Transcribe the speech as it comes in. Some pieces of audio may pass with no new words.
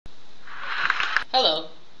Hello.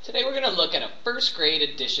 Today we're going to look at a first grade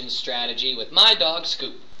addition strategy with my dog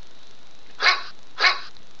Scoop.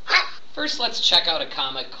 First, let's check out a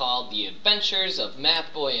comic called The Adventures of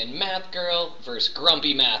Math Boy and Math Girl vs.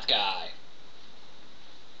 Grumpy Math Guy.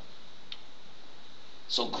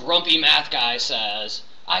 So Grumpy Math Guy says,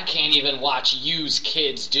 "I can't even watch yous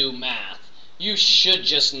kids do math. You should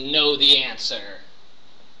just know the answer."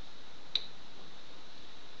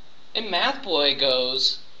 And Math Boy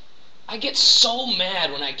goes, "I get so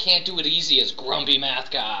mad when I can't do it easy as Grumpy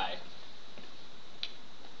Math Guy."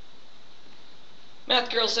 Math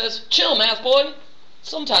Girl says, "Chill, Math Boy.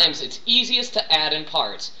 Sometimes it's easiest to add in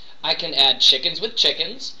parts. I can add chickens with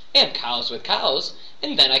chickens and cows with cows,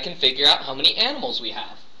 and then I can figure out how many animals we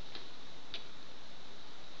have."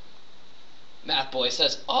 Math Boy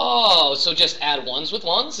says, "Oh, so just add ones with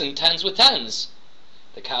ones and tens with tens."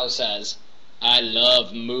 The cow says, "I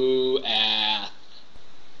love moo-ath."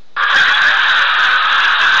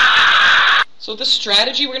 So the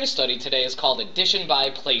strategy we're going to study today is called addition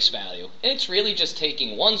by place value, and it's really just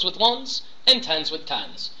taking ones with ones and tens with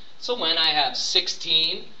tens. So when I have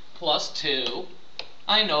 16 plus 2,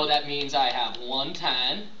 I know that means I have 1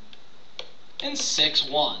 10 and 6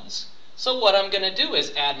 ones. So what I'm going to do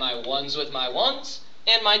is add my ones with my ones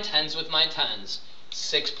and my tens with my tens.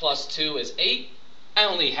 6 plus 2 is 8. I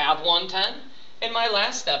only have 1 10, and my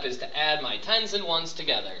last step is to add my tens and ones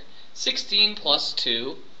together. 16 plus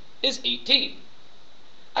 2 is 18.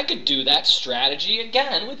 I could do that strategy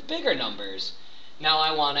again with bigger numbers. Now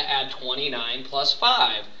I want to add 29 plus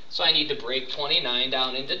 5, so I need to break 29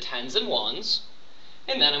 down into tens and ones,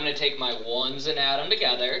 and then I'm going to take my ones and add them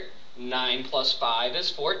together. 9 plus 5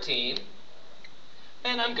 is 14,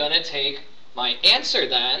 and I'm going to take my answer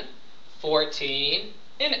then, 14,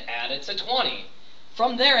 and add it to 20.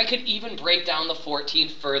 From there I could even break down the 14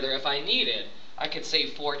 further if I needed. I could say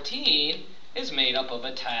 14 is made up of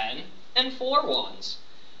a 10 and 4 ones.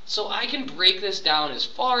 So I can break this down as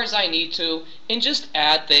far as I need to and just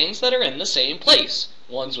add things that are in the same place.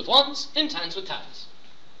 Ones with ones and tens with tens.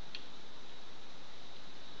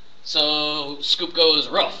 So Scoop goes,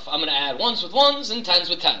 "Rough, I'm going to add ones with ones and tens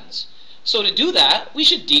with tens." So to do that, we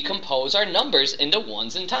should decompose our numbers into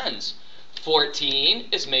ones and tens. 14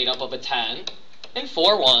 is made up of a 10 and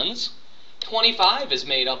 4 ones. 25 is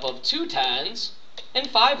made up of 2 tens and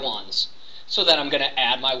 5 ones. So then I'm going to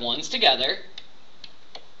add my ones together.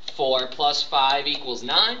 4 plus 5 equals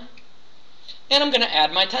 9. And I'm going to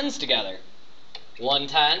add my tens together. 1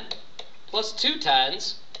 10 plus 2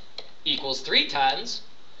 tens equals 3 tens.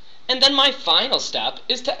 And then my final step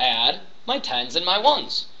is to add my tens and my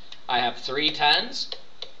ones. I have 3 tens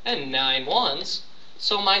and 9 ones,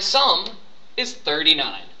 so my sum is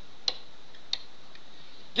 39.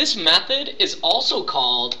 This method is also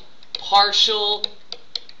called partial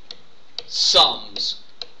sums,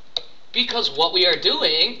 because what we are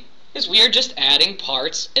doing is we are just adding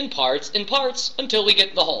parts and parts and parts until we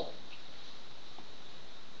get the whole.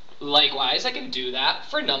 Likewise, I can do that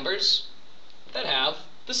for numbers that have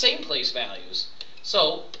the same place values.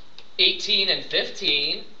 So 18 and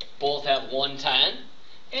 15 both have 1 10,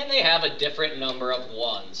 and they have a different number of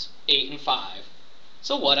ones, 8 and 5.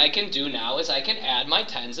 So what I can do now is I can add my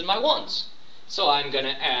tens and my ones. So I'm going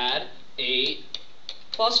to add 8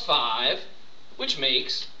 plus 5, which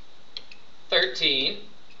makes 13.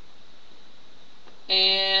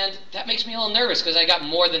 And that makes me a little nervous because I got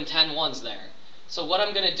more than 10 ones there. So what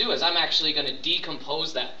I'm going to do is I'm actually going to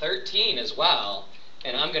decompose that 13 as well,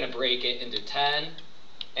 and I'm going to break it into 10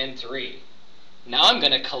 and 3. Now I'm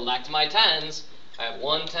going to collect my tens. I have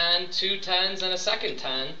 1 10, 2 tens, and a second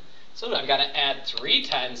 10. So I've got to add 3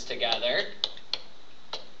 tens together,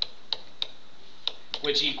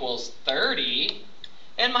 which equals 30.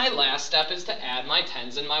 And my last step is to add my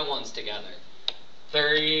tens and my ones together.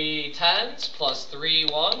 3 tens plus 3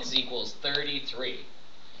 ones equals 33.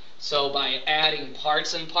 So by adding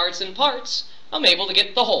parts and parts and parts, I'm able to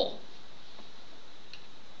get the whole.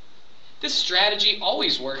 This strategy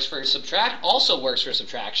also works for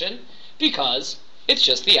subtraction, because it's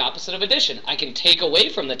just the opposite of addition. I can take away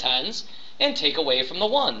from the tens and take away from the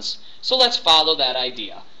ones. So let's follow that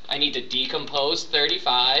idea. I need to decompose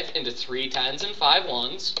 35 into 3 tens and 5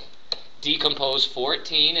 ones, decompose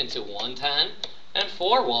 14 into 1 10 and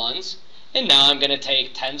 4 ones, and now I'm going to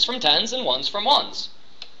take tens from tens and ones from ones.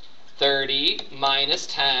 30 minus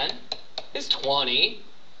 10 is 20.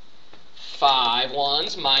 5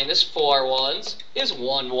 ones minus 4 ones is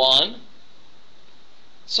 1 1.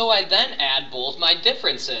 So I then add both my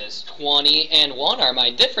differences. 20 and 1 are my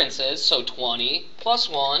differences, so 20 plus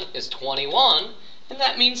 1 is 21, and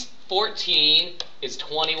that means 14 is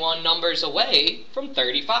 21 numbers away from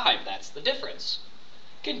 35. That's the difference.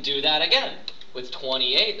 Can do that again. With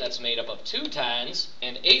 28, that's made up of 2 10s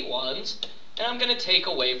and 8 1s, and I'm going to take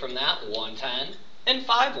away from that 1 10 and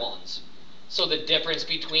 5 1s. So the difference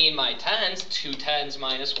between my 10s, 2 10s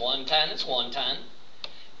minus 1 10 is 1 10.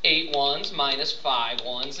 8 1s minus 5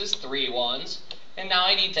 1s is 3 1s. And now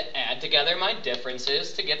I need to add together my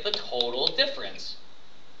differences to get the total difference.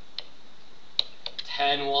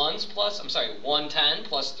 1 10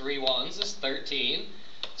 plus 3 1s is 13.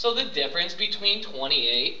 So the difference between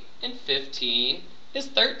 28 and 15 is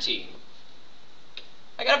 13.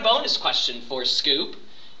 I got a bonus question for Scoop,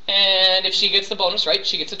 and if she gets the bonus right,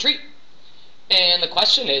 she gets a treat. And the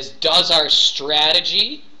question is, does our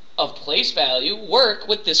strategy of place value work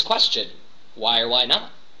with this question? Why or why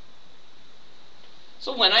not?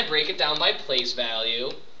 So when I break it down by place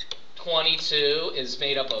value, 22 is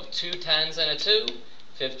made up of 2 10s and a 2.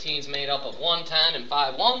 15 is made up of 1 10 and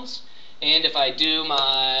 5 1s. And if I do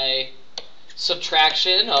my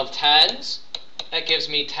subtraction of 10s, that gives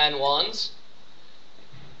me 10 1s.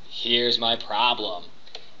 Here's my problem.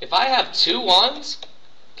 If I have 2 1s,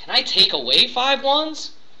 can I take away 5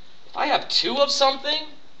 1s? If I have 2 of something,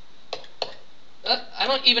 I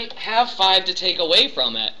don't even have 5 to take away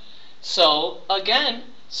from it. So, again,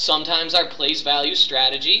 sometimes our place value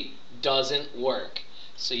strategy doesn't work.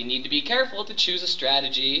 So you need to be careful to choose a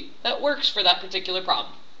strategy that works for that particular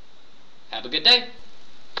problem. Have a good day.